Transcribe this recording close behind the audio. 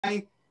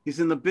He's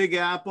in the Big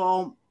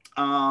Apple.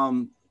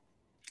 Well,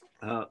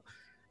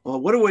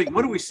 what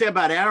do we say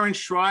about Aaron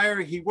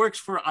Schreier? He works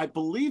for, I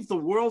believe, the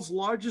world's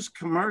largest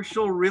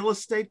commercial real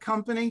estate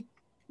company.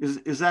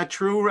 Is that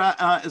true?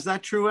 Is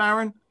that true,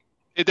 Aaron?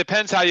 It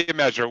depends how you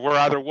measure. We're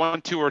either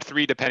 1, 2, or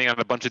 3, depending on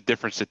a bunch of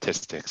different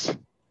statistics.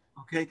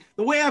 Okay.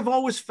 The way I've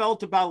always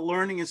felt about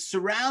learning is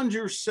surround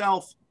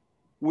yourself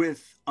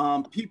with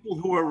people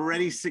who are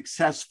already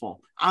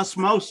successful.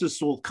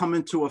 Osmosis will come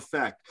into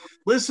effect.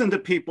 Listen to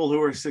people who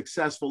are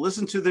successful.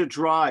 Listen to their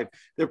drive,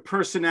 their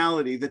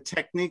personality, the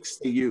techniques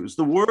they use,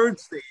 the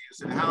words they use,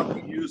 and how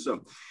they use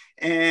them.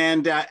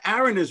 And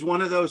Aaron is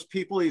one of those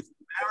people. He's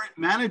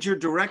manager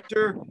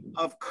director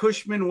of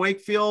Cushman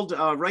Wakefield,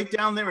 right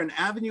down there in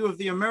Avenue of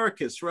the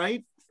Americas,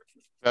 right?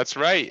 That's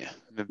right.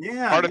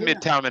 Part of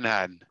Midtown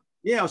Manhattan.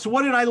 Yeah. So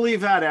what did I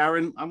leave out,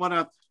 Aaron? I want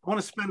to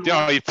spend.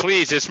 No,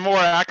 please. It's more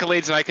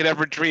accolades than I could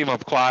ever dream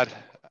of, Claude.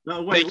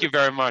 No, wait, Thank you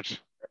very much.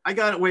 I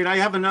got it. Wait, I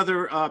have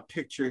another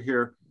picture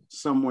here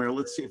somewhere.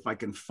 Let's see if I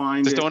can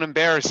find it. Just don't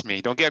embarrass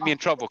me. Don't get me in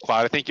trouble,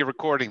 Claude. I think you're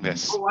recording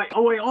this. I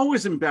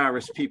always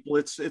embarrass people.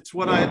 It's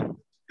what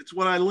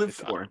I live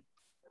for.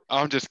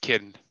 I'm just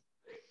kidding.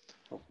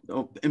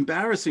 Oh,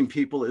 embarrassing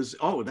people is,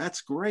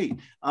 that's great.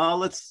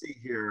 Let's see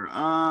here.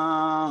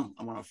 I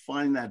want to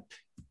find that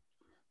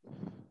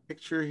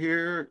picture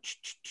here.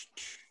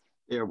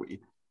 There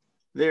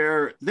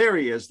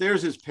he is.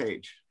 There's his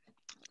page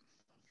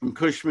from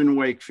Cushman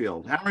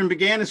Wakefield. Aaron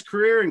began his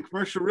career in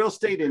commercial real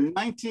estate in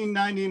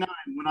 1999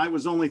 when I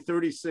was only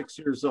 36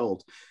 years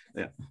old.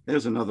 Yeah,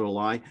 there's another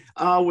lie.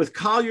 With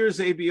Collier's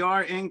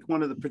ABR Inc.,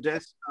 one of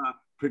the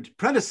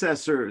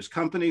predecessors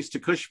companies to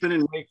Cushman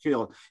and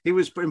Wakefield. He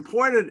was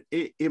appointed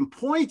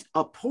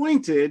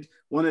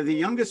one of the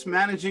youngest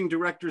managing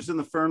directors in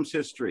the firm's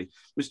history.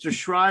 Mr.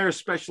 Schreier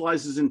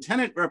specializes in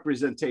tenant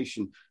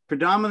representation,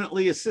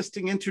 predominantly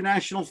assisting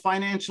international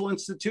financial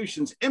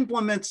institutions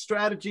implement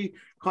strategy,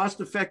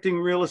 cost-effective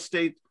real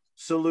estate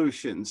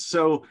solutions.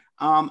 So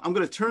I'm going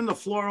to turn the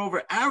floor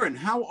over. Aaron,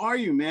 how are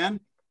you,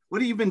 man?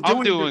 What have you been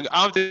doing?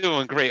 I'm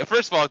doing great.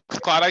 First of all,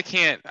 Claude, I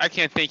can't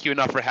thank you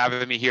enough for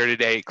having me here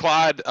today.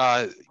 Claude,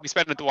 we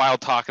spent a while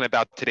talking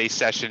about today's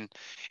session,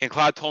 and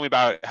Claude told me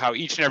about how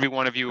each and every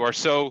one of you are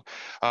so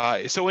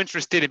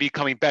interested in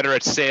becoming better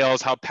at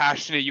sales, how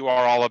passionate you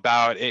are all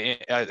about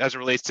it, as it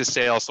relates to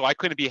sales. So I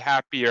couldn't be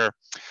happier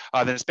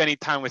than spending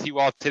time with you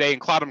all today. And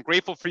Claude, I'm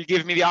grateful for you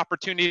giving me the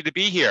opportunity to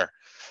be here.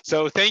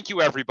 So thank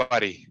you,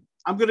 everybody.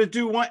 I'm going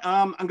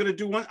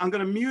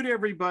to mute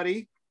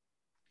everybody.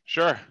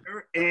 Sure.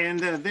 And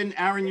then,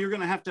 Aaron, you're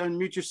going to have to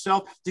unmute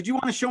yourself. Did you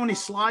want to show any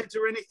slides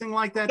or anything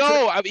like that?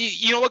 No,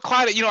 you know what,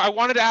 Claude? I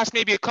wanted to ask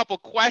maybe a couple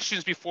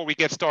questions before we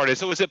get started.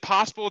 So is it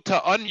possible to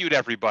unmute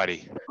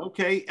everybody?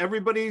 Okay.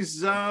 Everybody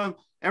just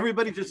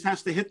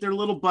has to hit their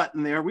little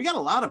button there. We got a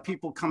lot of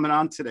people coming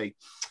on today.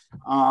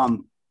 What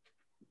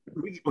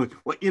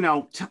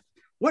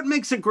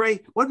makes a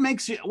great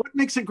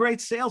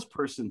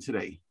salesperson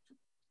today?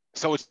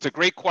 So it's a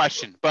great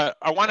question, but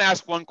I want to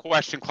ask one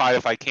question, Clyde,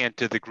 if I can,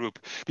 to the group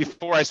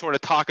before I sort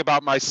of talk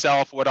about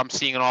myself, what I'm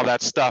seeing and all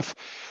that stuff.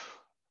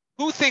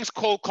 Who thinks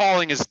cold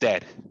calling is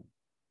dead?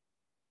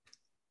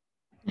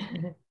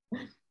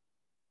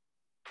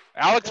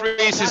 Alex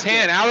raised his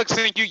hand. Alex,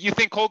 you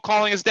think cold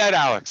calling is dead,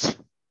 Alex?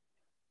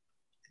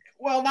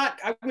 Well,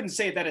 I wouldn't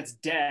say that it's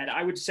dead.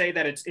 I would say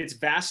that it's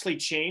vastly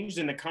changed,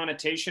 and the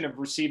connotation of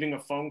receiving a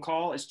phone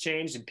call has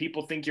changed, and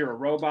people think you're a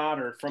robot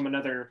or from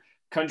another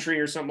country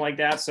or something like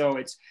that. So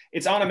it's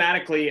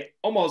automatically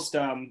almost,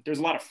 there's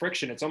a lot of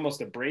friction. It's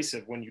almost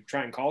abrasive when you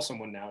try and call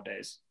someone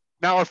nowadays.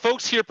 Now, are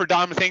folks here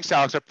predominantly, thanks,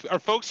 Alex, are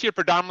folks here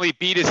predominantly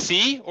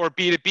B2C or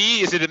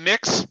B2B? Is it a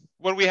mix?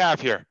 What do we have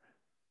here?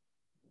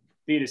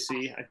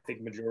 B2C, I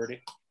think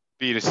majority.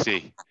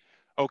 B2C.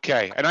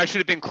 Okay. And I should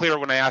have been clear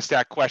when I asked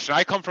that question.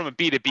 I come from a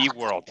B2B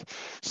world.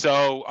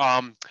 So,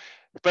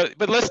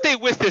 but let's stay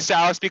with this,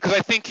 Alex, because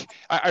I think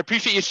I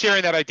appreciate you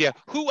sharing that idea.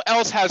 Who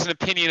else has an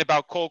opinion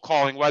about cold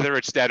calling, whether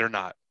it's dead or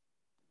not?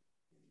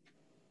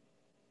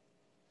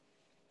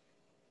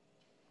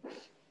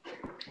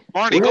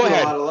 Marnie, go ahead. We're having a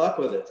lot of luck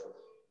with it.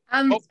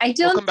 I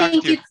don't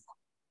think it's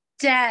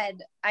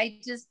dead. I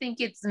just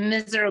think it's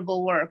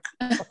miserable work.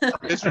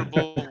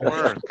 Miserable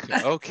work.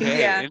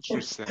 Okay, yeah.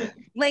 Interesting.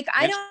 Like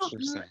I don't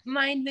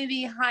mind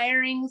maybe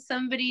hiring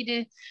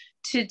somebody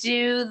to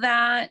do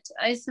that,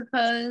 I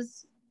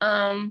suppose.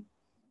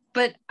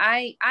 But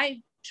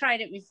I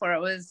tried it before. I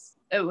was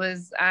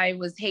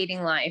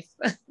hating life.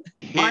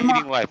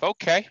 Hating life.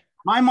 Okay.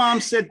 My mom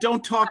said,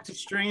 don't talk to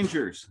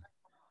strangers.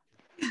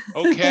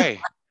 Okay.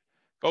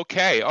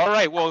 Okay. All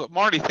right. Well,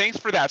 Marty, thanks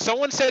for that.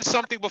 Someone said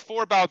something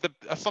before about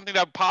something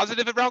that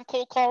positive around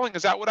cold calling.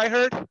 Is that what I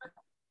heard?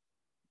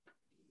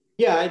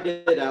 Yeah, I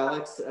did,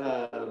 Alex.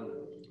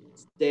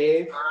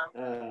 Dave,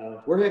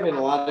 we're having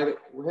a lot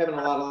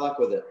of luck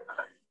with it.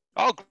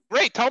 Oh,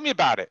 great. Tell me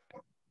about it.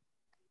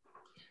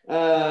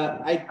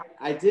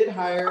 I did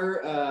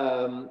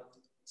hire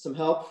some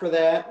help for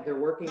that. They're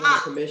working on a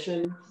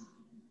commission,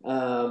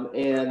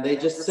 and they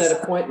just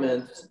set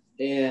appointments,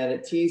 and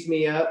it tees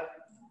me up.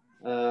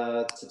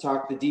 to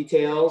talk the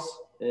details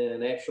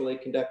and actually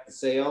conduct the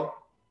sale.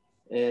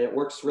 And it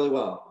works really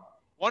well.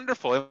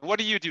 Wonderful. And what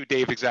do you do,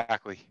 Dave,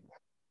 exactly?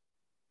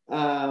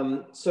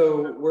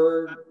 So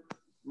we're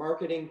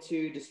marketing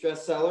to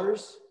distressed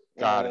sellers.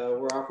 Got it.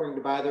 We're offering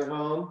to buy their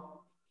home.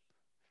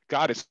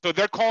 Got it. So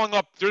they're calling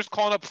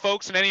up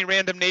folks in any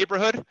random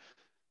neighborhood?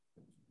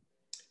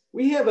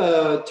 We have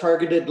a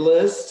targeted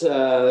list.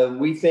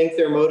 We think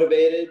they're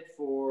motivated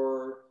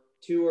for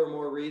 2 or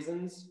more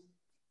reasons.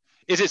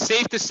 Is it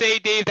safe to say,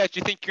 Dave, that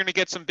you think you're going to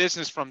get some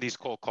business from these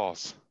cold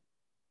calls?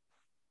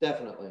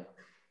 Definitely.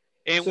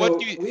 And so what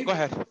do you, go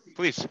ahead,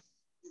 please.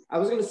 I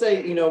was going to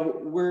say, you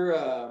know,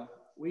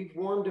 we've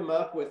warmed them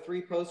up with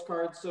 3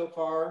 postcards so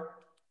far,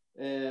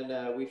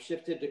 and we've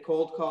shifted to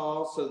cold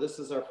calls. So this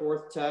is our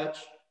 4th touch,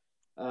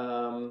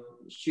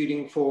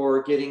 shooting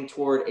for getting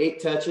toward 8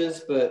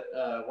 touches, but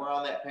we're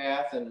on that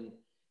path, and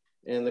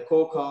the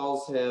cold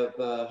calls have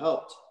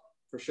helped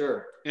for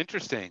sure.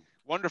 Interesting.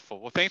 Wonderful.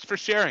 Well, thanks for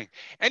sharing.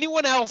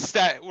 Anyone else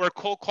where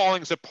cold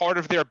calling is a part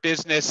of their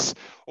business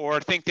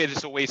or think that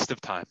it's a waste of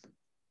time?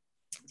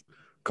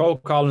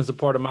 Cold calling is a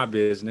part of my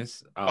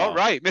business. All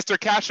right, Mr.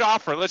 Cash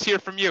Offer, let's hear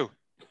from you.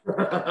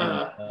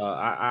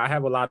 I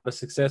have a lot of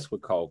success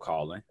with cold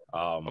calling.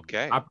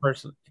 Okay.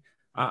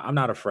 I'm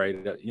not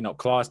afraid. You know,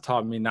 Claude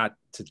taught me not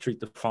to treat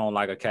the phone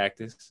like a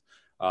cactus.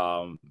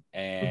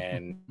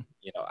 And,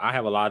 you know, I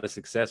have a lot of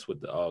success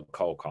with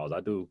cold calls. I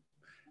do.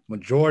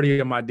 Majority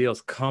of my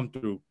deals come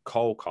through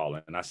cold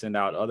calling, and I send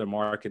out other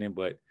marketing.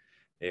 But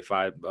if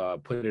I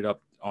put it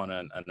up on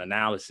an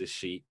analysis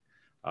sheet,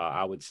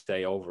 I would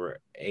say over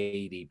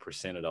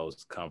 80% of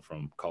those come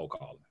from cold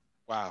calling.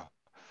 Wow.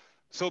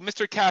 So,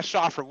 Mr. Cash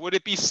Offer, would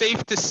it be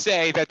safe to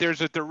say that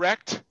there's a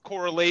direct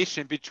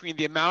correlation between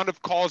the amount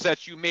of calls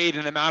that you made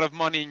and the amount of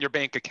money in your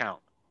bank account?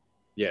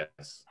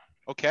 Yes.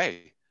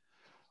 Okay.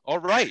 All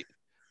right.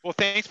 Well,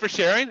 thanks for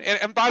sharing.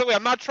 And by the way,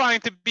 I'm not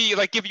trying to be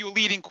like give you a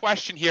leading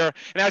question here.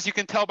 And as you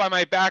can tell by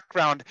my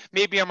background,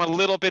 maybe I'm a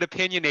little bit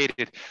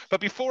opinionated. But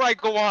before I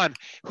go on,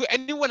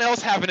 anyone else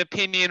have an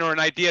opinion or an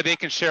idea they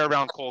can share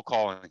around cold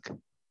calling?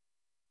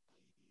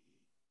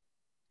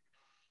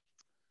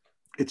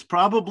 It's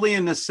probably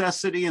a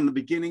necessity in the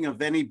beginning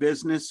of any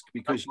business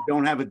because you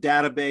don't have a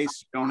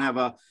database,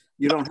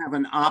 you don't have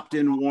an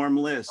opt-in warm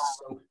list.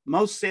 So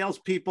most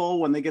salespeople,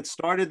 when they get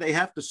started, they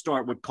have to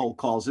start with cold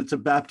calls. It's a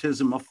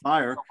baptism of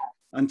fire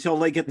until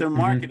they get their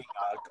marketing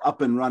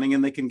up and running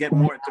and they can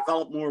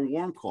develop more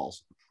warm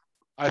calls.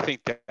 I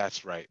think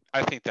that's right.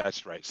 I think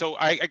that's right. So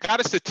I got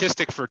a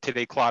statistic for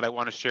today, Claude, I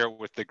want to share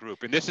with the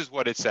group. And this is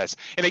what it says.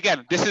 And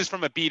again, this is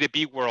from a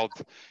B2B world.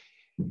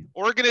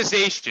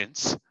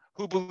 Organizations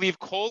who believe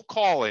cold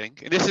calling,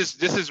 and this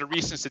is a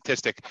recent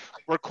statistic,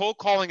 where cold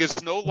calling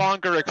is no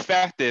longer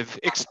effective,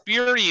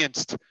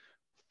 experienced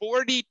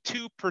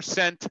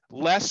 42%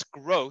 less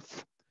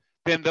growth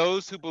than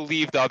those who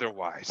believed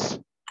otherwise.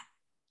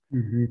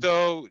 Mm-hmm.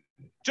 So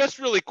just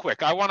really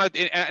quick, I wanted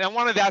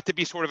that to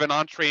be sort of an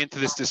entree into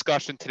this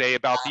discussion today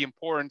about the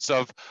importance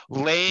of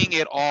laying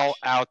it all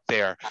out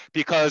there,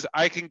 because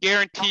I can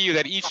guarantee you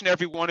that each and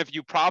every one of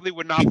you probably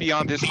would not be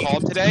on this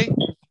call today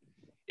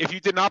if you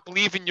did not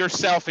believe in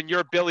yourself and your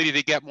ability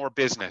to get more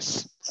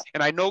business.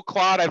 And I know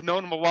Claude, I've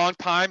known him a long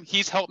time.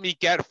 He's helped me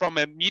get from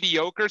a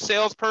mediocre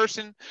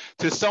salesperson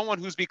to someone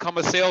who's become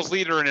a sales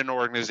leader in an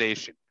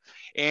organization.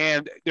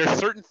 And there's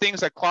certain things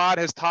that Claude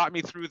has taught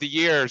me through the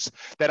years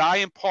that I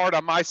impart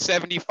on my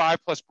 75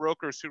 plus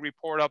brokers who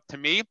report up to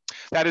me.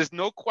 That is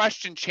no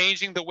question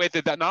changing the way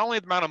that not only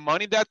the amount of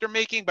money that they're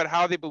making, but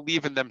how they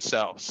believe in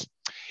themselves.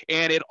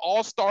 And it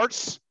all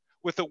starts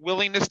with a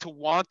willingness to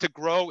want to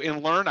grow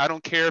and learn. I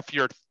don't care if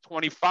you're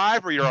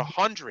 25 or you're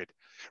 100,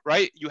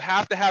 right? You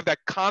have to have that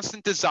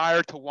constant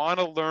desire to want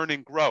to learn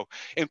and grow.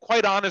 And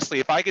quite honestly,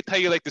 if I could tell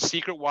you like the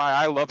secret why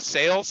I love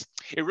sales,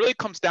 it really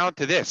comes down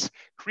to this: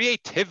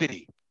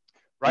 creativity,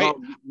 right?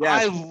 Well,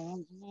 yes.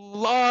 I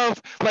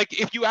love, like,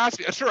 if you ask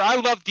me, sure, I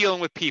love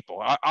dealing with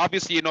people.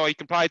 Obviously, you know, you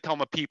can probably tell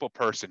I'm a people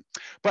person,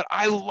 but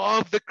I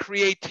love the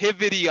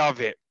creativity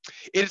of it.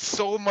 It's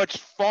so much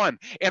fun.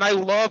 And I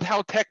love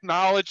how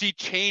technology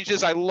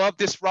changes. I love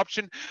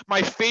disruption.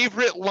 My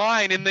favorite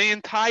line in the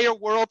entire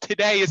world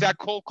today is that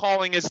cold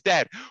calling is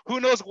dead. Who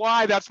knows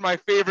why that's my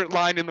favorite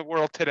line in the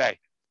world today?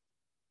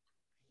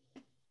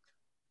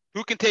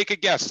 Who can take a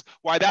guess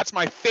why that's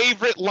my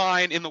favorite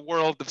line in the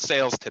world of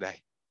sales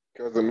today?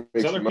 Because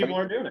other people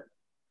aren't doing it.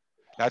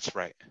 That's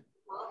right.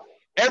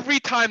 Every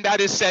time that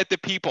is said to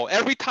people,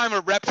 every time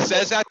a rep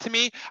says that to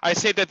me, I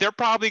say that they're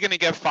probably going to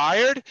get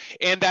fired,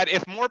 and that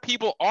if more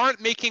people aren't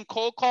making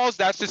cold calls,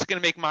 that's just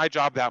going to make my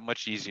job that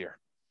much easier.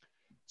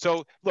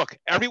 So look,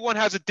 everyone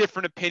has a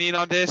different opinion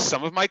on this.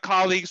 Some of my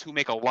colleagues who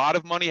make a lot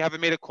of money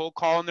haven't made a cold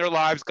call in their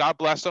lives. God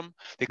bless them.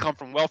 They come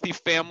from wealthy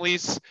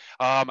families.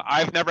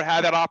 I've never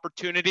had that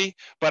opportunity,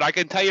 but I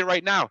can tell you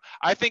right now,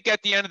 I think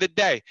at the end of the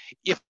day,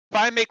 if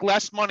I make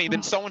less money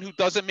than someone who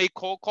doesn't make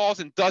cold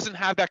calls and doesn't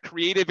have that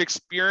creative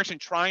experience in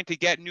trying to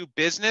get new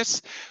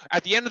business,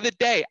 at the end of the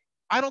day,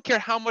 I don't care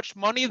how much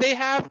money they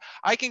have,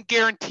 I can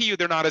guarantee you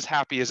they're not as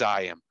happy as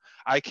I am.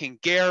 I can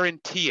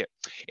guarantee it.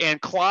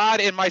 And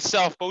Claude and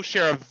myself both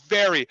share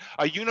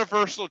a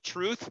universal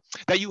truth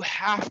that you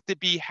have to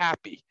be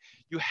happy.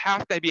 You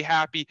have to be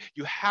happy.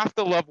 You have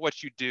to love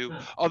what you do.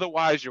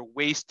 Otherwise, you're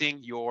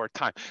wasting your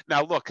time.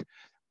 Now, look,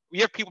 we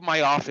have people in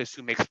my office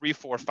who make $3,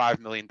 $4, $5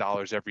 million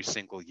every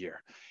single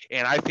year.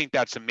 And I think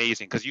that's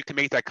amazing because you can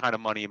make that kind of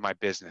money in my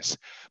business.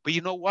 But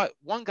you know what?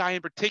 One guy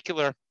in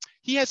particular,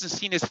 he hasn't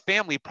seen his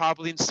family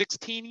probably in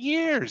 16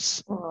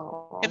 years.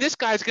 And this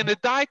guy's going to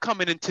die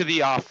coming into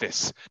the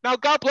office. Now,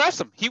 God bless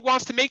him. He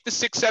wants to make the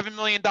 $6, $7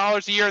 million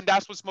a year, and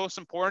that's what's most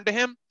important to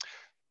him.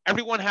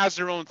 Everyone has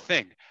their own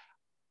thing.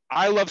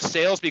 I love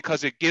sales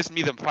because it gives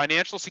me the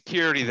financial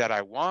security that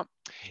I want.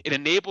 It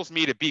enables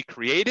me to be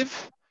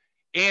creative.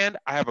 And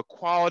I have a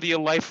quality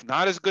of life,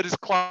 not as good as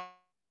Claude,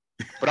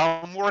 but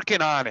I'm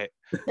working on it.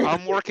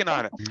 I'm working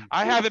on it.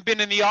 I haven't been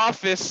in the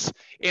office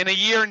in a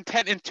year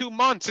and 2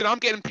 months, and I'm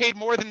getting paid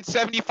more than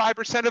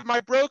 75% of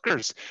my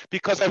brokers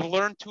because I've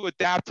learned to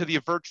adapt to the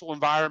virtual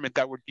environment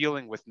that we're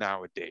dealing with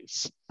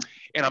nowadays.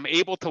 And I'm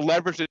able to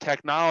leverage the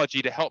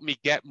technology to help me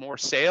get more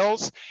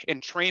sales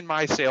and train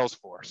my sales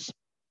force.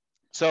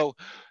 So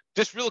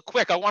just real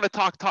quick, I want to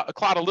talk,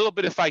 Claude, a little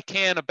bit, if I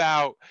can,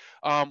 about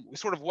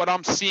sort of what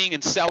I'm seeing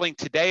and selling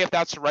today, if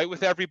that's all right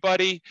with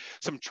everybody,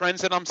 some trends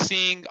that I'm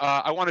seeing.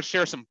 I want to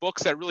share some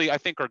books that really I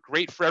think are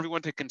great for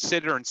everyone to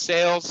consider in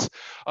sales.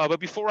 But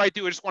before I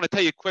do, I just want to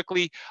tell you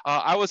quickly,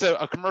 I was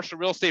a commercial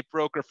real estate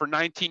broker for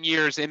 19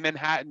 years in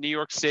Manhattan, New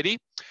York City.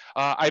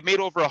 I made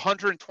over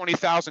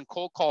 120,000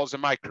 cold calls in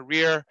my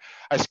career.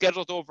 I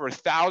scheduled over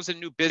 1,000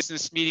 new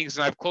business meetings,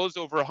 and I've closed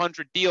over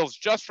 100 deals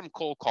just from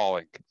cold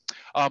calling.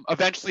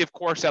 Eventually, of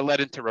course, that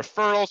led into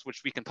referrals,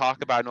 which we can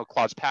talk about. I know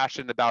Claude's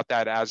passionate about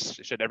that, as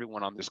should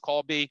everyone on this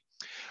call be.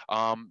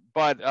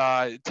 But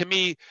to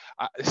me,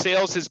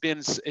 sales has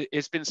been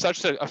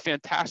such a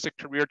fantastic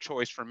career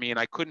choice for me, and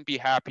I couldn't be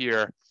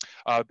happier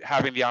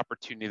having the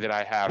opportunity that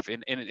I have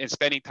and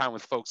spending time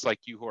with folks like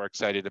you who are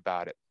excited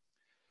about it.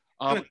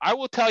 I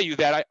will tell you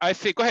that I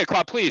think. Go ahead,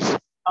 Claude, please.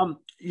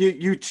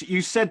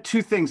 You said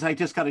two things. I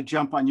just got to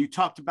jump on. You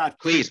talked about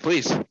please.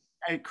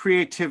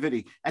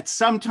 Creativity. At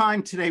some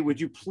time today, would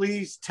you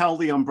please tell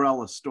the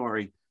umbrella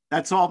story?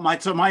 That's all.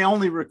 My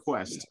only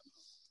request.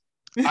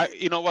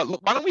 You know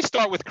what? Why don't we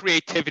start with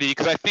creativity?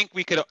 Because I think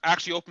we could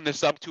actually open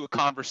this up to a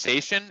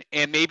conversation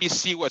and maybe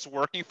see what's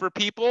working for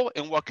people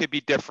and what could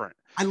be different.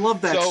 I love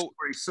that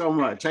story so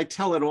much. I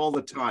tell it all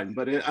the time,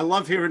 but I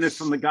love hearing it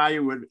from the guy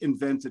who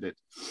invented it.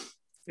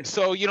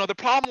 So, you know, the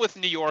problem with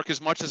New York, as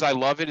much as I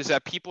love it, is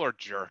that people are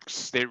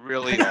jerks. They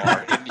really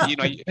are. And, you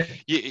know,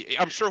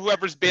 I'm sure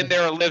whoever's been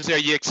there or lives there,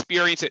 you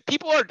experience it.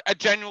 People are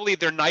genuinely,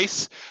 they're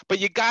nice, but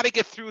you got to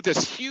get through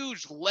this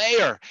huge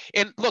layer.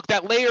 And look,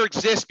 that layer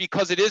exists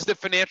because it is the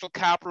financial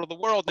capital of the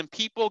world. And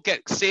people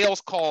get sales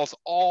calls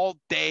all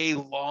day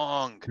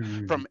long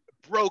from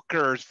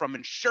brokers, from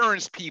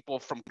insurance people,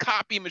 from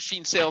copy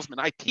machine salesmen,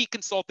 IT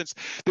consultants.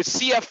 The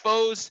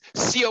CFOs,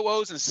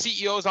 COOs, and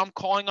CEOs I'm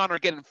calling on are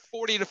getting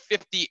 40 to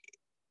 50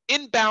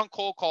 inbound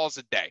cold calls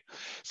a day.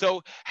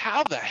 So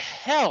how the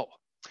hell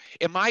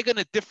am I going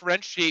to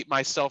differentiate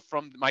myself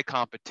from my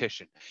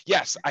competition?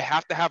 Yes, I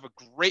have to have a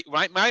great,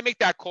 when I make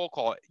that cold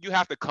call, you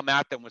have to come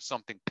at them with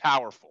something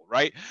powerful,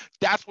 right?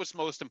 That's what's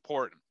most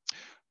important.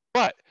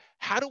 But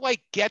how do I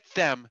get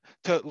them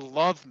to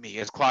love me,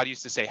 as Claude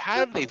used to say?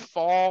 How do they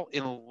fall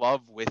in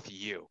love with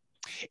you?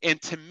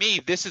 And to me,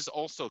 this is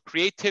also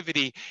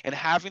creativity and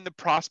having the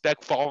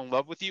prospect fall in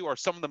love with you are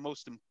some of the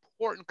most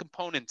important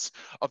components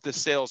of the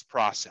sales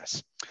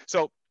process.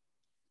 So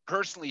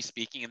personally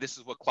speaking, and this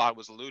is what Claude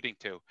was alluding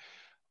to,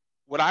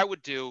 what I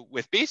would do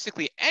with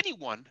basically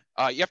anyone,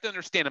 you have to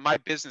understand in my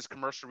business,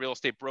 commercial real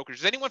estate brokerage,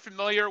 is anyone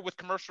familiar with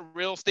commercial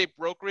real estate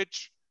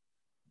brokerage?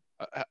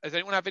 Does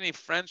anyone have any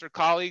friends or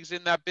colleagues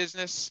in that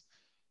business?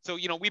 So,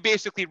 you know, we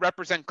basically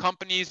represent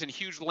companies and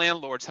huge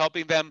landlords,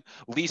 helping them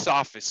lease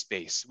office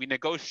space. We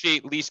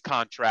negotiate lease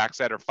contracts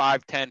that are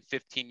 5, 10,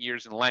 15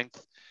 years in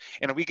length.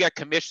 And we get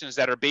commissions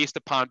that are based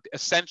upon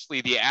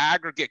essentially the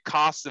aggregate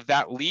costs of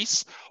that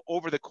lease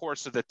over the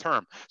course of the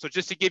term. So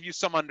just to give you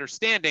some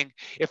understanding,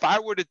 if I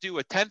were to do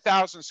a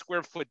 10,000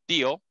 square foot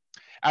deal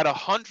at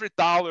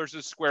 $100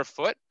 a square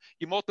foot,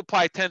 you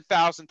multiply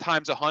 10,000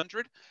 times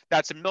 100,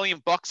 that's $1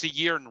 million a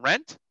year in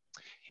rent.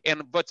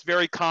 And what's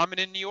very common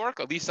in New York,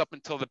 at least up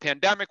until the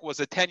pandemic, was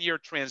a 10-year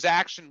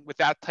transaction with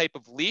that type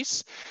of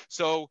lease.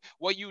 So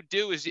what you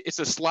do is it's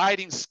a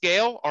sliding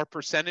scale, our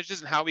percentages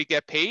and how we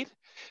get paid.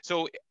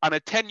 So on a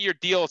 10-year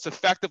deal, it's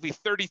effectively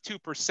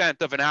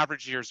 32% of an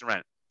average year's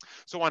rent.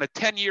 So on a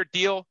 10-year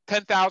deal,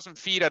 10,000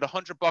 feet at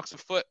 $100 a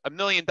foot, $1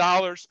 million,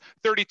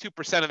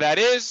 32% of that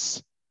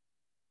is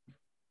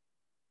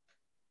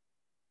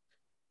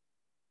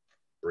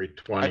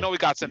 320. I know we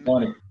got some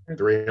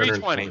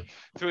 320.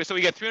 So we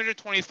get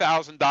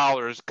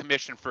 $320,000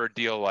 commission for a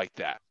deal like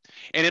that.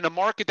 And in a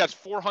market that's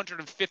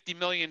 450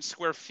 million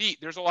square feet,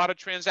 there's a lot of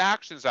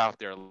transactions out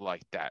there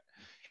like that.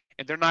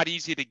 And they're not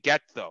easy to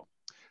get though.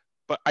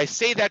 But I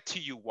say that to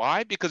you,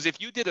 why? Because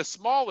if you did a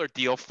smaller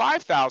deal,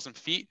 5,000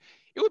 feet,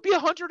 it would be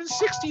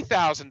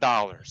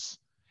 $160,000.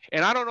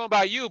 And I don't know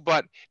about you,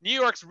 but New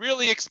York's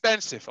really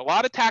expensive. A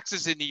lot of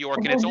taxes in New York,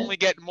 and it's only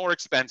getting more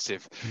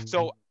expensive.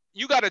 So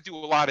you got to do a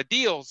lot of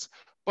deals.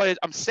 But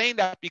I'm saying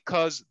that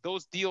because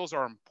those deals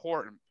are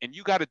important, and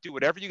you got to do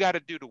whatever you got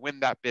to do to win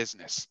that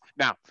business.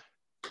 Now,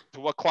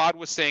 to what Claude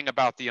was saying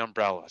about the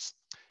umbrellas.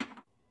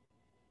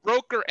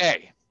 Broker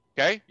A,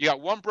 okay? You got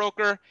one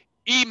broker,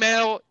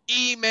 email,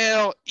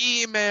 maybe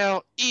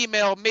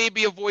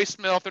a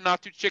voicemail if they're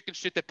not too chicken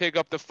shit to pick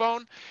up the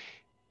phone.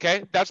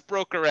 Okay, that's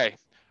broker A.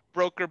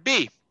 Broker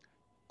B,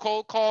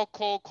 cold call,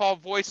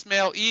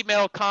 voicemail,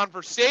 email,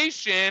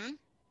 conversation.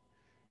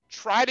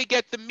 Try to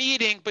get the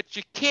meeting, but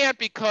you can't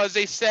because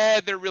they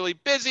said they're really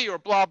busy or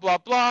blah, blah,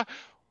 blah.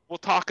 We'll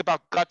talk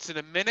about guts in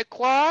a minute,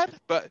 Claude,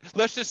 but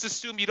let's just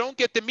assume you don't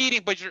get the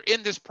meeting, but you're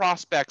in this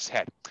prospect's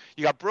head.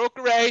 You got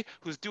broker A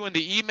who's doing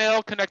the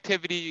email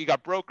connectivity. You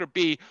got broker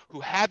B who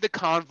had the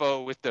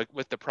convo with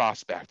the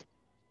prospect,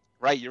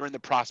 right? You're in the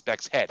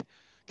prospect's head,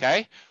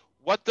 okay?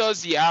 What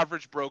does the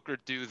average broker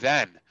do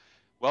then?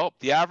 Well,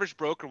 the average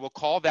broker will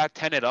call that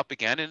tenant up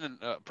again and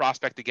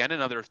prospect again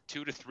another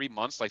 2 to 3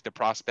 months, like the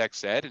prospect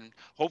said, and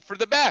hope for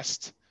the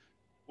best.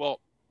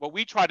 Well, what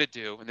we try to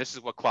do, and this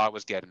is what Claude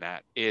was getting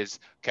at, is,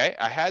 okay,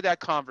 I had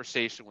that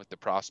conversation with the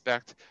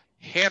prospect.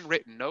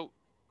 Handwritten note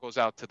goes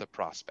out to the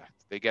prospect.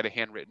 They get a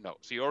handwritten note.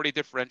 So you already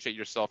differentiate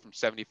yourself from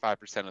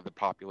 75% of the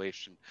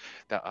population,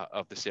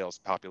 of the sales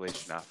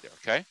population out there,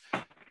 okay?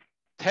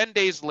 10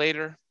 days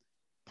later,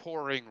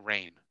 pouring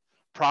rain.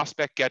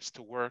 Prospect gets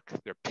to work.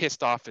 They're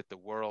pissed off at the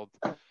world.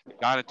 They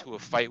got into a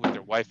fight with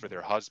their wife or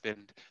their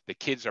husband. The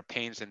kids are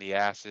pains in the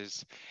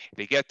asses.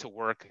 They get to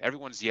work.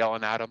 Everyone's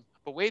yelling at them.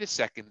 But wait a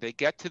second. They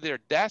get to their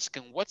desk,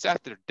 and what's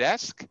at their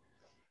desk?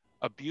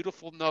 A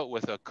beautiful note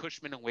with a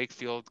Cushman &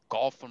 Wakefield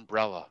golf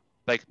umbrella.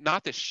 Like,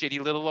 not the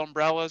shitty little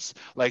umbrellas,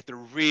 like the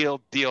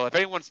real deal. If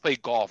anyone's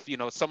played golf, you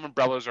know, some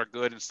umbrellas are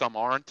good and some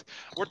aren't.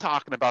 We're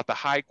talking about the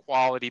high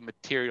quality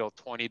material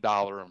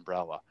 $20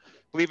 umbrella.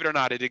 Believe it or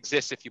not, it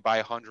exists if you buy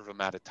 100 of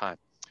them at a time.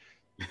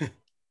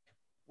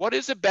 What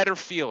is a better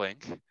feeling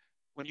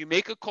when you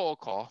make a cold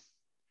call,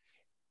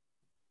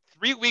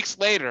 3 weeks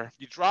later,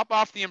 you drop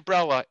off the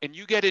umbrella and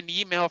you get an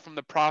email from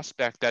the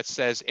prospect that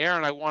says,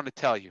 Aaron, I want to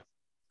tell you,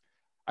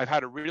 I've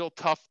had a real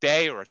tough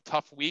day or a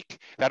tough week.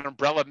 That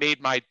umbrella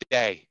made my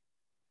day.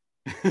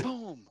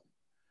 Boom,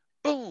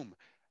 boom.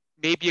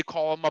 Maybe you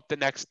call them up the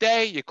next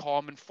day, you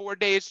call them in 4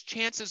 days.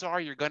 Chances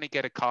are you're going to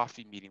get a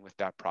coffee meeting with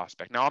that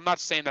prospect. Now, I'm not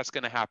saying that's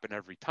going to happen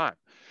every time,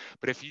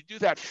 but if you do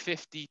that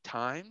 50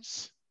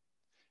 times,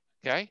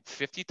 okay,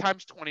 50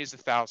 times 20 is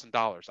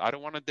 $1,000. I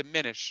don't want to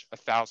diminish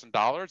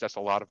 $1,000. That's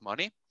a lot of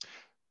money.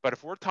 But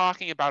if we're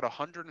talking about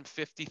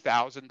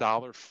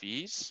 $150,000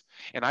 fees,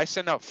 and I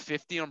send out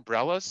 50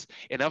 umbrellas,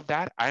 and of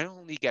that, I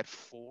only get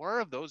 4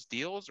 of those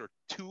deals or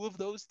 2 of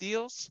those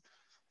deals,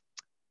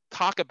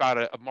 talk about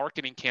a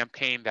marketing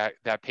campaign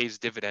that pays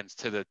dividends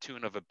to the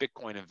tune of a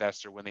Bitcoin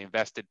investor when they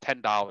invested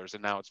 $10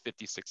 and now it's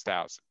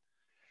 56,000.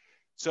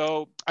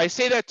 So I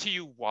say that to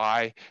you,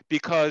 why?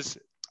 Because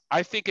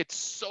I think it's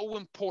so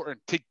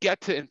important to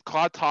get to, and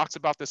Claude talks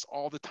about this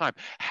all the time.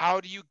 How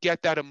do you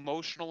get that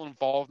emotional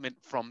involvement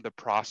from the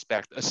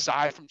prospect,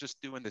 aside from just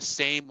doing the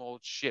same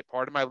old shit?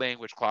 Pardon my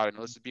language, Claude. And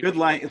listen,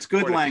 it's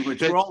good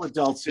language. We're all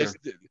adults here.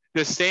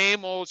 The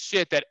same old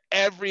shit that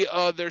every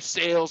other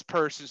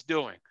salesperson's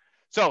doing.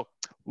 So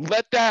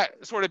let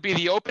that sort of be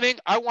the opening.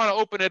 I want to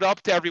open it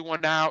up to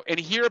everyone now and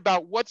hear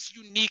about what's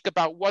unique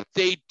about what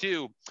they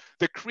do,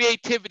 the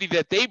creativity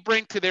that they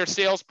bring to their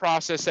sales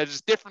process that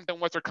is different than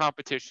what their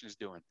competition is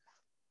doing.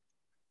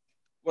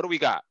 What do we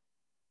got?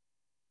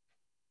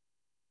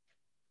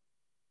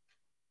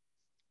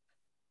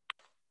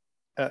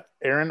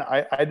 Aaron,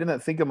 I didn't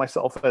think of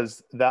myself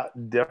as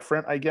that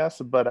different, I guess,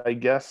 but I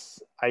guess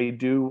I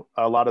do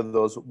a lot of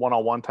those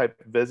one-on-one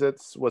type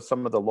visits with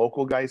some of the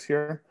local guys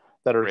here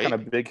that are kind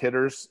of big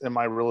hitters in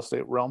my real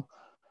estate realm.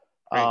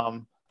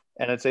 And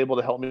it's able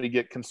to help me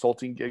get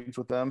consulting gigs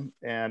with them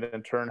and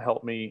in turn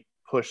help me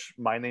push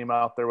my name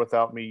out there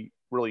without me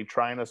really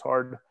trying as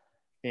hard.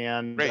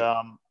 And,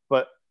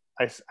 but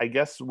I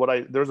guess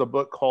there's a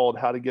book called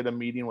How to Get a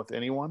Meeting with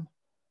Anyone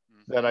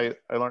that I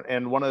learned.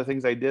 And one of the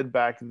things I did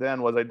back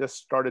then was I just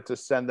started to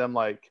send them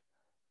like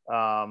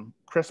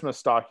Christmas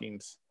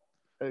stockings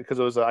because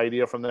it was an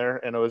idea from there.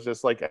 And it was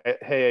just like,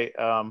 hey,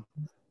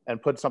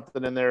 and put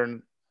something in there.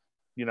 And,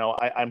 you know,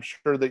 I'm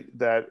sure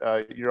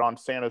that you're on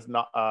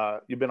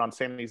you've been on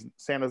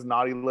Santa's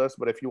naughty list,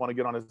 but if you want to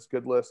get on his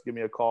good list, give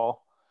me a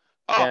call.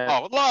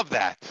 Oh, love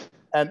that.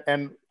 And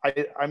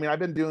I mean, I've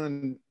been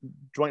doing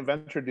joint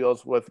venture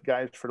deals with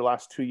guys for the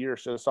last 2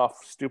 years, just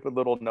off stupid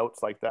little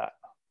notes like that.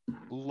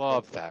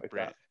 Love that,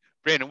 Brandon.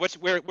 Brandon,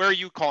 where are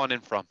you calling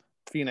in from?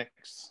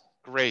 Phoenix.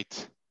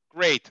 Great.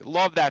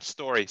 Love that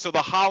story. So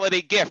the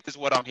holiday gift is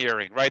what I'm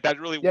hearing, right? That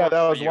really that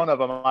was one of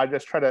them. I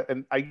just try to,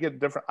 and I get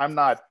different. I'm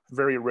not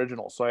very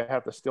original, so I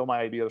have to steal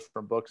my ideas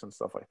from books and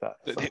stuff like that.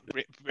 So.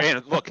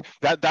 Brandon, look,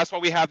 that's why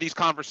we have these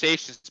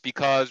conversations,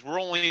 because we're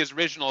only as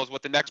original as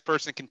what the next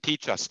person can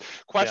teach us.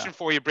 Question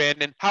for you,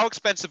 Brandon: how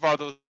expensive are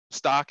those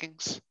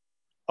stockings?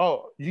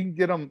 Oh, you can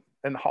get them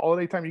And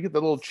holiday time, you get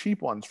the little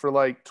cheap ones for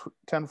like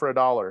 10 for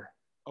 $1.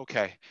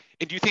 Okay.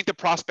 And do you think the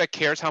prospect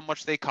cares how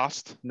much they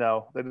cost?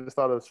 No, they just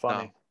thought it was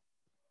funny. No.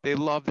 They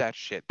love that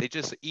shit. They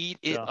just eat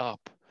it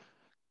up.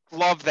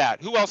 Love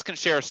that. Who else can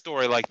share a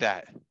story like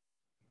that?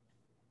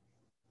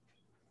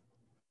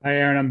 Hi,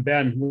 Aaron. I'm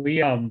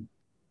Ben.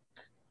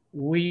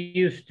 We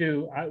used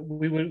to,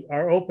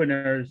 our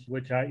openers,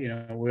 which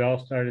we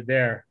all started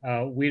there.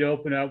 We'd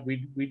open up,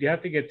 we'd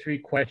have to get 3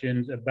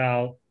 questions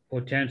about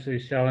potentially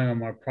selling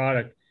them our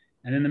product.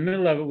 And in the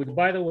middle of it was,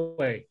 by the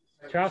way,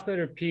 chocolate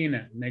or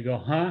peanut? And they go,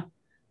 huh?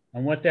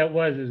 And what that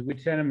was is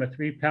we'd send them a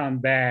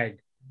 3-pound bag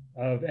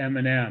of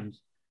M&Ms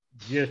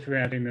just for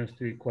answering those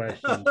 3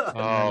 questions.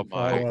 Oh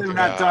my God. They're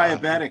not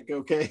diabetic,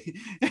 okay?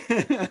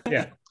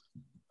 Yeah.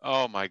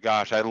 Oh my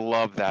gosh, I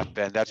love that,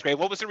 Ben. That's great.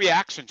 What was the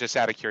reaction, just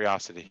out of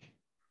curiosity?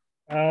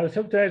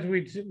 Sometimes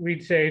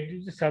we'd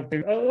say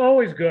something,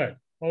 always good.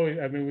 Always,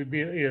 I mean, we'd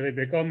be, they'd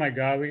be like, oh my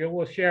God. We go,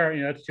 well, share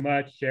it, that's too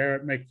much. Share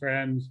it, make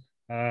friends.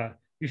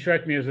 You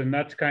strike me as a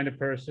nuts kind of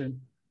person.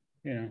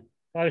 A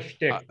lot of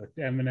shtick with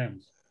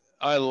M&Ms.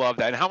 I love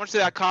that. And how much did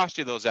that cost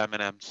you, those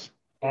M&Ms?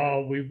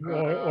 Oh, we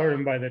ordered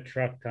them by the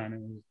truck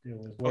ton. It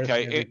was worth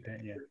every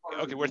penny.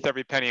 Yeah. Okay, worth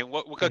every penny. And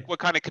what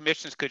kind of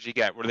commissions could you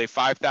get? Were they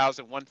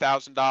 $5,000,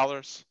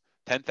 $1,000,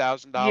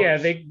 $10,000?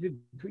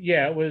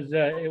 Yeah,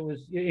 it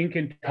was ink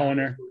and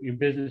toner,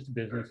 business to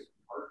business.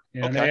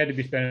 And they had to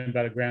be spending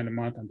about $1,000 a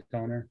month on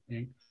toner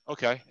ink.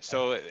 Okay,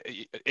 so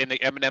in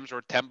the M&Ms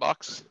were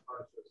 $10?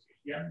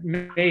 Yeah,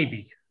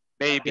 maybe.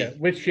 Yeah,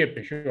 with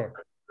shipping, sure.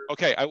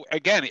 Okay,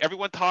 again,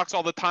 everyone talks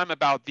all the time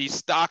about these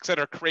stocks that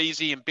are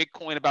crazy and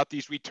Bitcoin, about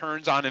these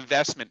returns on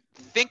investment.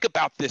 Think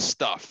about this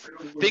stuff.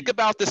 Think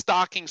about the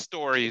stocking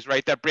stories,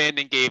 right, that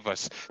Brandon gave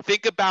us.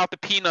 Think about the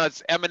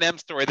peanuts M&M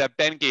story that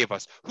Ben gave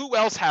us. Who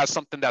else has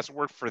something that's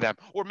worked for them?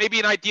 Or maybe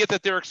an idea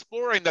that they're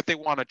exploring that they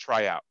want to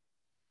try out?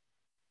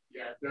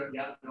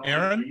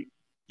 Aaron?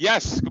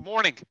 Yes, good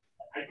morning.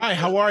 Hi,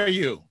 how are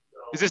you?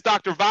 Is this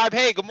Dr. Vibe?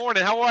 Hey, good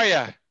morning. How are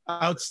you?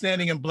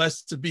 Outstanding and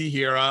blessed to be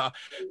here.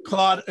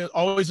 Claude,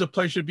 always a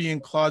pleasure to be in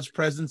Claude's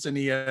presence, and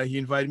he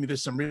invited me to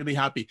this. I'm really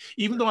happy.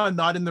 Even though I'm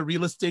not in the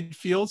real estate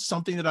field,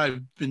 something that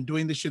I've been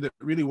doing this year that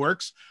really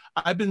works,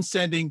 I've been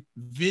sending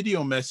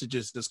video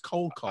messages as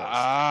cold calls.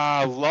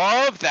 Ah,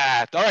 love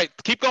that. All right,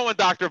 keep going,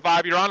 Dr.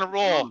 Vibe. You're on a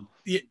roll.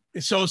 Yeah,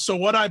 so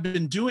what I've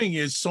been doing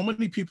is, so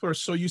many people are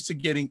so used to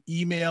getting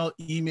email,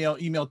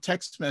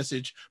 text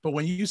message, but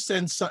when you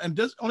send and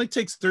it only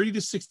takes 30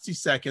 to 60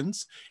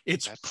 seconds,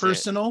 it's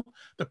personal.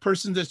 The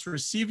person that's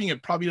receiving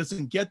it probably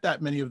doesn't get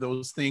that many of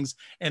those things,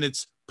 and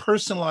it's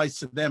personalized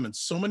to them. And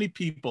so many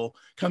people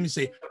come and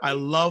say, I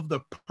love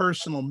the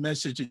personal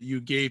message that you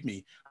gave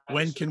me.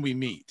 When can we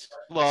meet?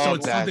 So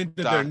it's something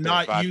that they're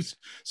not used.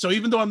 So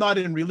even though I'm not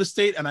in real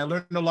estate, and I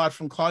learned a lot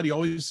from Claude, he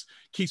always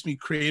keeps me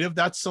creative.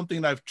 That's something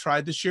that I've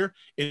tried this year.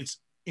 It's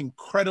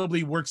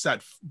incredibly breaks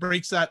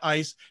that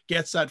ice,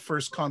 gets that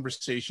first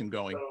conversation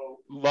going.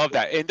 Love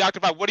that. And Dr.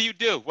 Vibe, what do you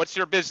do? What's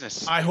your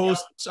business? I'm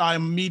a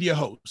media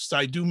host.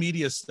 I do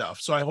media stuff.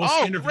 So I host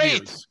interviews.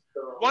 Great.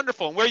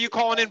 Wonderful. And where are you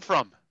calling in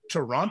from?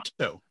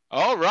 Toronto.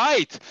 All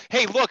right.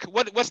 Hey, look,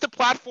 what's the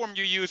platform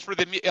you use for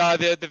the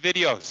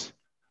videos?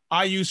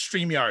 I use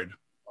StreamYard.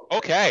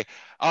 Okay.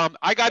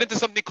 I got into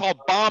something called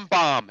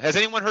BombBomb. Has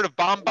anyone heard of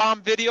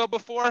BombBomb video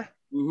before?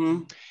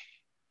 Mm-hmm.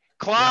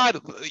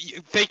 Claude,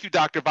 thank you,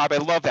 Dr. Bob. I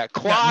love that.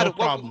 Claude, no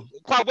problem.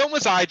 Claude, when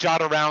was iJot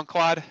around,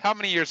 Claude? How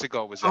many years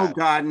ago was that? Oh,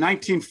 God,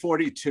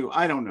 1942.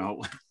 I don't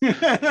know.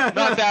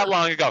 Not that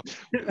long ago.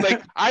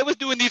 Like, I was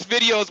doing these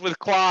videos with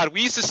Claude.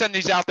 We used to send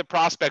these out to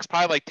prospects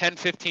probably like 10,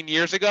 15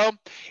 years ago.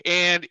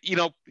 And,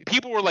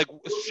 people were like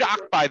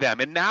shocked by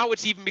them. And now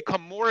it's even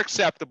become more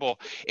acceptable.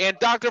 And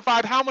Dr.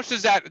 Bob, how much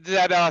does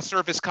that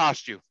service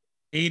cost you?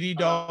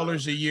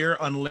 $80 a year,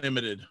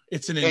 unlimited.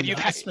 It's an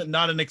investment,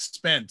 not an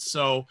expense.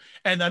 So,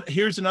 and then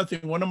here's another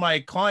thing. One of my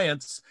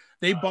clients,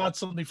 they bought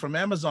something from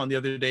Amazon the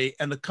other day,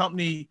 and the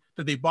company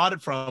that they bought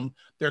it from,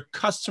 their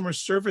customer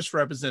service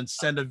representatives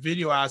send a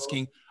video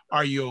asking,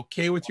 are you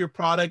okay with your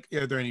product?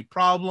 Are there any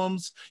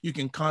problems? You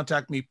can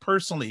contact me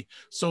personally.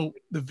 So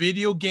the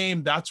video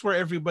game, that's where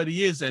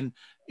everybody is, and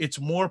it's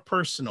more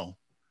personal.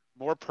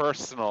 More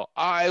personal.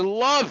 I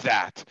love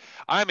that.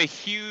 I'm a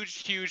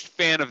huge, huge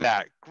fan of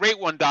that. Great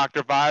one,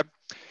 Dr. Vibe.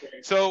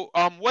 So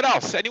what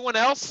else? Anyone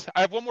else? I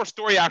have one more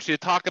story actually to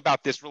talk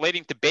about this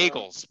relating to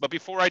bagels. But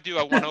before I do,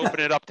 I want to open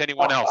it up to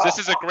anyone else. This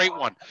is a great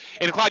one.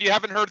 And Claude, you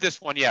haven't heard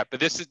this one yet, but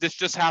this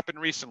just happened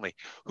recently.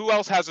 Who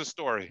else has a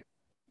story?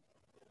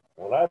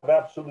 Well, I've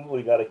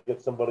absolutely got to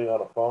get somebody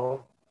on a phone.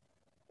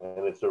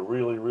 And it's a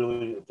really,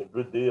 really, it's a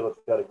good deal.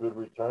 It's got a good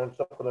return.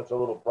 Something that's a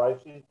little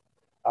pricey.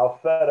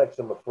 I'll FedEx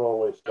him a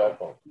throwaway cell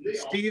phone.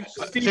 Steve,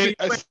 say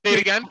it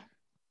again.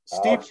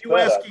 Steve, you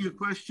asking a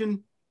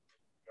question?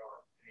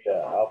 Yeah,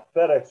 I'll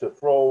FedEx a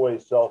throwaway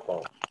cell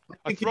phone.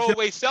 A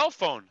throwaway cell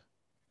phone?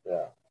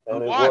 Yeah.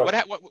 And why?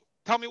 What,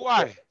 tell me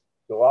why.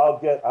 So I'll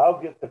get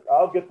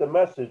the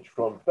message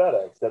from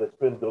FedEx that it's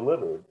been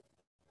delivered,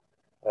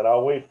 and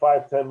I'll wait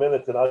 5-10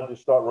 minutes, and I'll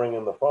just start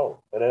ringing the phone,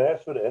 and then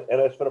ask for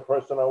the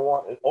person I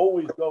want. It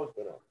always goes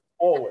to them.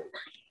 Always.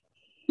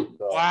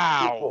 So,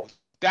 wow.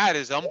 That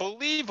is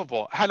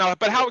unbelievable.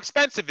 But how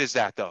expensive is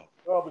that though?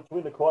 Well,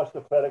 between the cost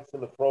of FedEx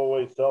and the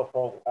throwaway cell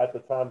phone, at the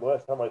time, the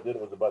last time I did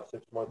it was about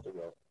 6 months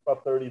ago.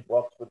 About $30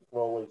 for the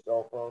throwaway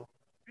cell phone,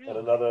 and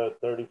another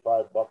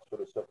 $35 for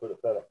the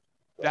FedEx. So,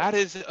 that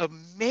is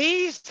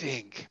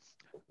amazing.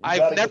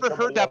 I've never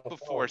heard that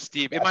before,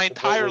 Steve, in my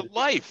entire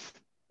life.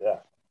 Yeah.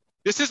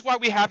 This is why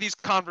we have these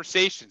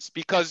conversations,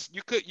 because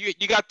you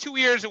got 2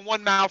 ears and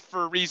 1 mouth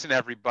for a reason,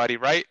 everybody,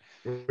 right?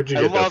 Would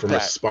you get that from a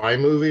spy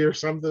movie or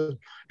something?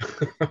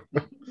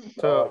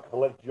 So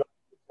collect justice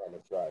on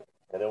the side,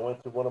 and I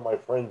went to one of my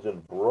friends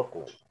in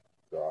Brooklyn.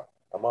 So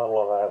I'm on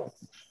Long Island.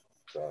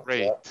 So,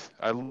 great. Yeah.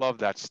 I love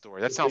that story.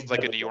 That sounds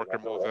like a New Yorker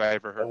movie I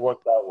ever heard. It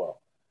worked out well.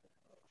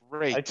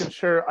 Great. I can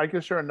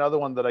share another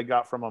one that I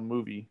got from a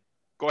movie.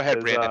 Go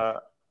ahead, Brandon.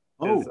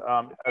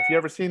 Have you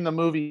ever seen the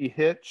movie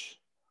Hitch?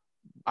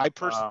 I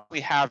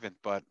personally haven't,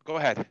 but go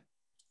ahead.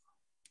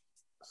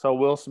 So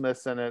Will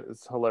Smith's in it.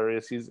 It's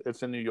hilarious.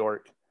 It's in New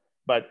York,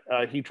 but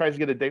he tries to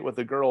get a date with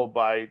a girl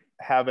by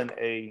having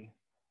a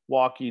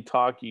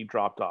walkie-talkie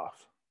dropped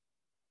off,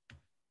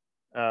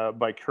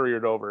 by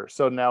couriered over.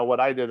 So now what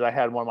I did, I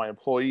had one of my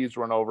employees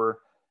run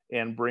over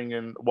and bring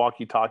in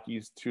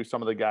walkie-talkies to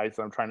some of the guys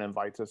that I'm trying to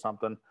invite to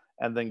something,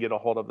 and then get a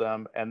hold of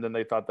them. And then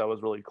they thought that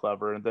was really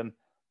clever. And then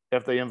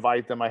if they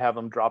invite them, I have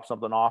them drop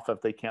something off.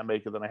 If they can't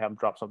make it, then I have them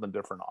drop something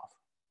different off.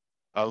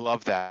 I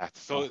love that.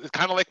 So it's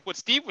kind of like what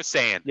Steve was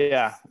saying.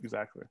 Yeah,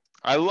 exactly.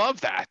 I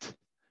love that.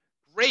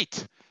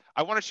 Great.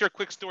 I want to share a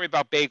quick story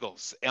about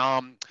bagels.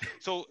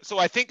 So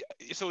I think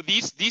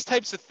these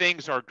types of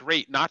things are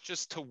great, not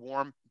just to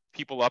warm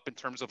people up in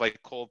terms of like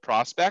cold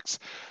prospects,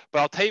 but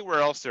I'll tell you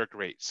where else they're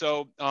great.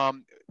 So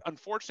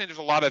unfortunately, there's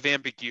a lot of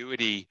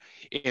ambiguity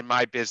in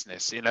my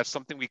business, and that's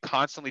something we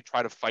constantly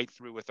try to fight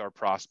through with our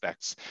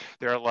prospects.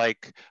 They're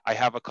like, I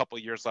have a couple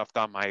years left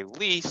on my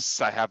lease,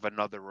 I have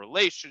another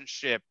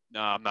relationship,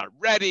 I'm not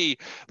ready.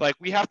 Like,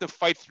 we have to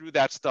fight through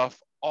that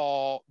stuff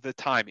all the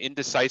time,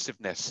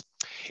 indecisiveness.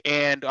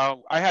 And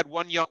I had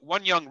one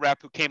young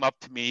rep who came up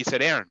to me. He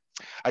said, Aaron,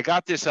 I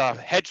got this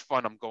hedge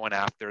fund I'm going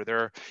after.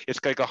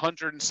 It's like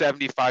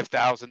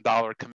 $175,000